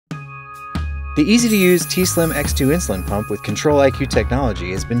The easy-to-use t:slim X2 insulin pump with Control-IQ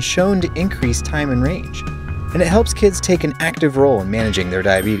technology has been shown to increase time and range, and it helps kids take an active role in managing their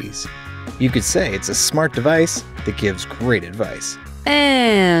diabetes. You could say it's a smart device that gives great advice.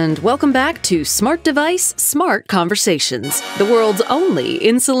 And welcome back to Smart Device, Smart Conversations, the world's only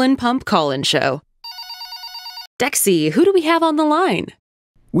insulin pump call-in show. Dexy, who do we have on the line?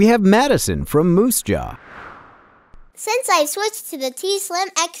 We have Madison from Moose Jaw. Since I've switched to the t:slim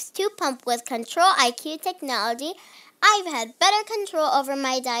X2 pump with Control-IQ technology, I've had better control over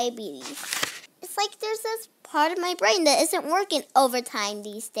my diabetes. It's like there's this part of my brain that isn't working overtime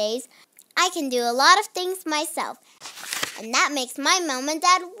these days. I can do a lot of things myself, and that makes my mom and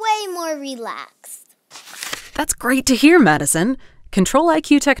dad way more relaxed. That's great to hear, Madison.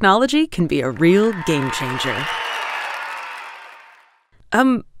 Control-IQ technology can be a real game changer.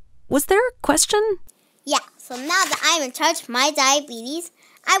 Was there a question? Yeah, so now that I'm in charge of my diabetes,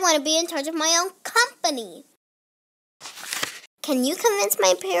 I want to be in charge of my own company. Can you convince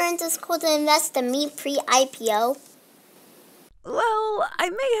my parents it's cool to invest in me pre-IPO? Well, I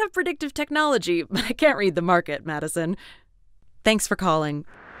may have predictive technology, but I can't read the market, Madison. Thanks for calling.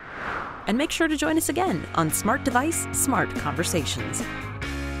 And make sure to join us again on Smart Device, Smart Conversations.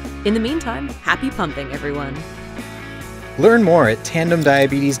 In the meantime, happy pumping, everyone. Learn more at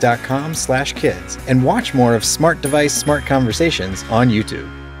tandemdiabetes.com/kids and watch more of Smart Device, Smart Conversations on YouTube.